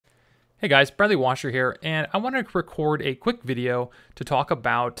Hey guys, Bradley Washer here, and I want to record a quick video to talk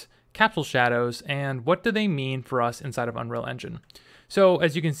about capsule shadows and what do they mean for us inside of Unreal Engine. So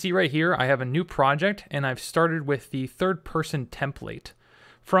as you can see right here, I have a new project and I've started with the third person template.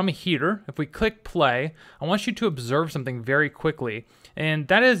 From here, if we click play, I want you to observe something very quickly, and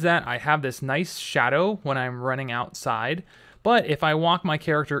that is that I have this nice shadow when I'm running outside, but if I walk my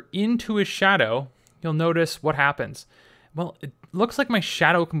character into a shadow, you'll notice what happens. Well, it looks like my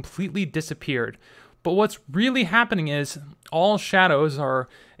shadow completely disappeared. But what's really happening is all shadows are,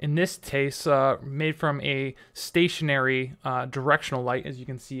 in this case, made from a stationary directional light, as you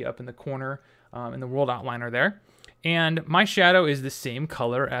can see up in the corner in the world outliner there. And my shadow is the same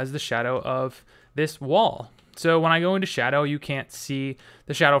color as the shadow of this wall. So when I go into shadow, you can't see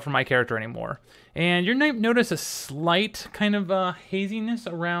the shadow from my character anymore. And you're going to notice a slight kind of haziness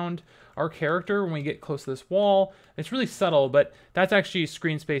around our character when we get close to this wall. It's really subtle, but that's actually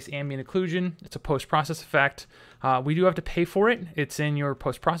screen space ambient occlusion. It's a post-process effect. We do have to pay for it. It's in your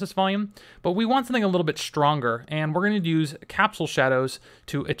post-process volume, but we want something a little bit stronger, and we're going to use capsule shadows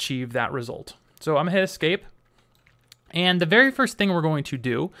to achieve that result. So I'm going to hit escape. And the very first thing we're going to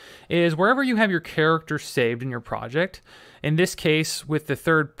do is wherever you have your character saved in your project, in this case with the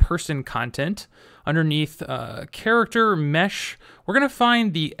third person content, underneath character mesh, we're going to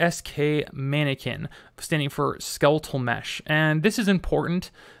find the SK mannequin, standing for skeletal mesh. And this is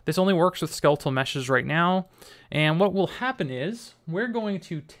important. This only works with skeletal meshes right now. And what will happen is we're going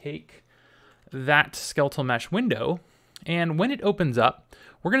to take that skeletal mesh window, and when it opens up,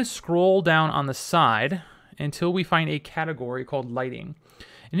 we're going to scroll down on the side until we find a category called lighting.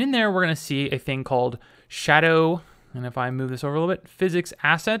 And in there, we're going to see a thing called shadow. And if I move this over a little bit, physics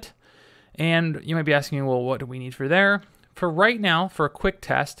asset. And you might be asking, well, what do we need for there? For right now, for a quick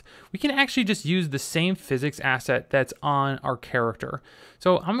test, we can actually just use the same physics asset that's on our character.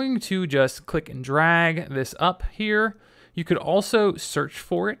 So I'm going to just click and drag this up here. You could also search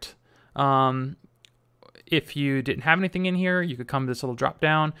for it. If you didn't have anything in here, you could come to this little drop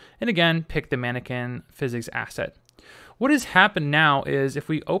down and again, pick the mannequin physics asset. What has happened now is if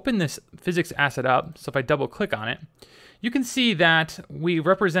we open this physics asset up, so if I double click on it, you can see that we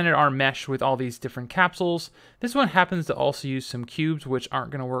represented our mesh with all these different capsules. This one happens to also use some cubes, which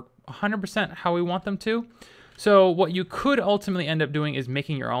aren't gonna work 100% how we want them to. So what you could ultimately end up doing is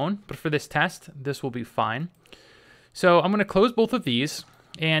making your own, but for this test, this will be fine. So I'm gonna close both of these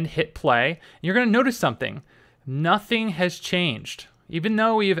and hit play. You're going to notice something. Nothing has changed. Even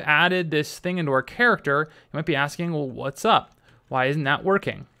though we have added this thing into our character, you might be asking, well, what's up? Why isn't that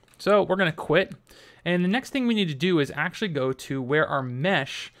working? So we're going to quit. And the next thing we need to do is actually go to where our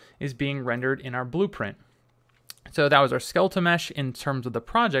mesh is being rendered in our blueprint. So that was our skeletal mesh in terms of the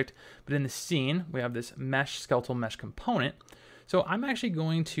project, but in the scene, we have this mesh, skeletal mesh component. So I'm actually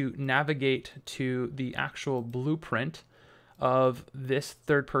going to navigate to the actual blueprint of this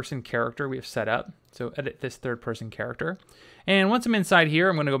third person character we have set up. So edit this third person character. And once I'm inside here,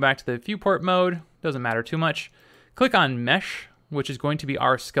 I'm going to go back to the viewport mode. Doesn't matter too much. Click on mesh, which is going to be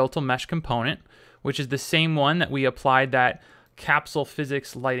our skeletal mesh component, which is the same one that we applied that capsule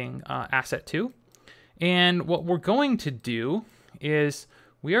physics lighting asset to. And what we're going to do is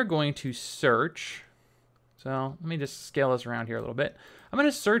we are going to search. So let me just scale this around here a little bit. I'm going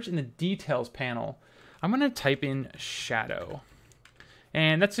to search in the details panel. I'm going to type in shadow,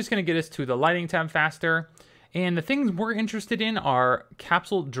 and that's just going to get us to the lighting tab faster. And the things we're interested in are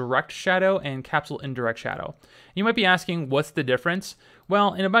capsule direct shadow and capsule indirect shadow. You might be asking, what's the difference?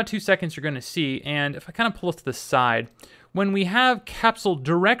 Well, in about 2 seconds, you're going to see. And if I kind of pull it to the side, when we have capsule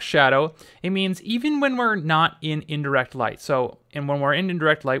direct shadow, it means even when we're not in indirect light. So, and when we're in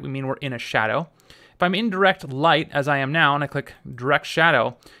indirect light, we mean we're in a shadow. If I'm in direct light, as I am now, and I click direct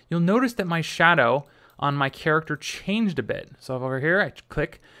shadow, you'll notice that my shadow on my character changed a bit. So over here, I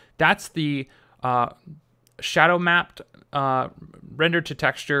click. That's the shadow mapped, rendered to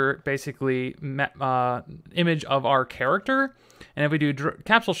texture, basically image of our character. And if we do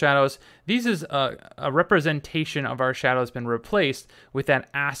capsule shadows, these is a representation of our shadow that's been replaced with that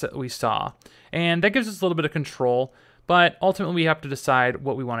asset we saw. And that gives us a little bit of control, but ultimately we have to decide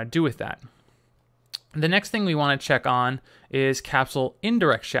what we want to do with that. The next thing we want to check on is capsule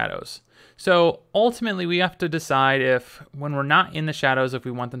indirect shadows. So ultimately we have to decide if when we're not in the shadows, if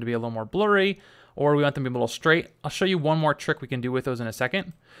we want them to be a little more blurry or we want them to be a little straight. I'll show you one more trick we can do with those in a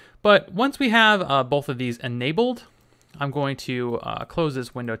second. But once we have both of these enabled, I'm going to close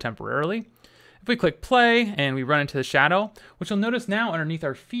this window temporarily. If we click play and we run into the shadow, which you'll notice now underneath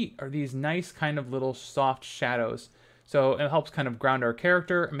our feet are these nice kind of little soft shadows. So it helps kind of ground our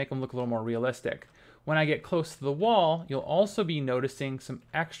character and make them look a little more realistic. When I get close to the wall, you'll also be noticing some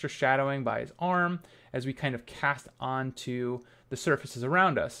extra shadowing by his arm as we kind of cast onto the surfaces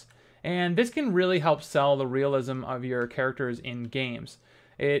around us. And this can really help sell the realism of your characters in games.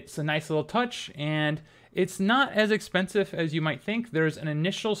 It's a nice little touch, and it's not as expensive as you might think. There's an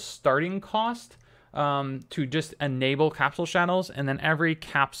initial starting cost to just enable capsule shadows, and then every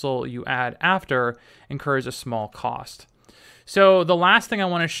capsule you add after incurs a small cost. So the last thing I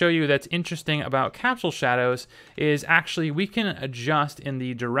want to show you that's interesting about capsule shadows is actually we can adjust in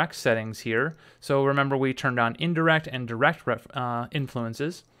the direct settings here. So remember, we turned on indirect and direct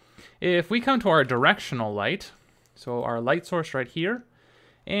influences. If we come to our directional light, so our light source right here,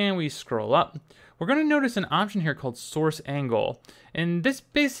 and we scroll up, we're going to notice an option here called source angle. And this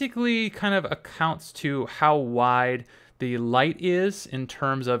basically kind of accounts to how wide the light is in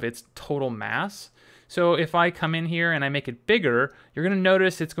terms of its total mass. So if I come in here and I make it bigger, you're going to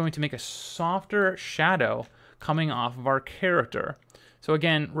notice it's going to make a softer shadow coming off of our character. So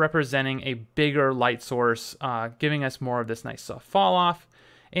again, representing a bigger light source, giving us more of this nice soft fall off.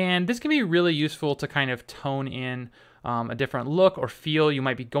 And this can be really useful to kind of tone in a different look or feel you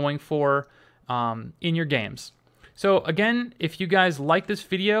might be going for in your games. So again, if you guys like this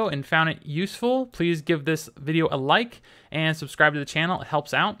video and found it useful, please give this video a like and subscribe to the channel. It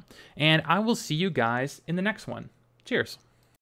helps out. And I will see you guys in the next one. Cheers.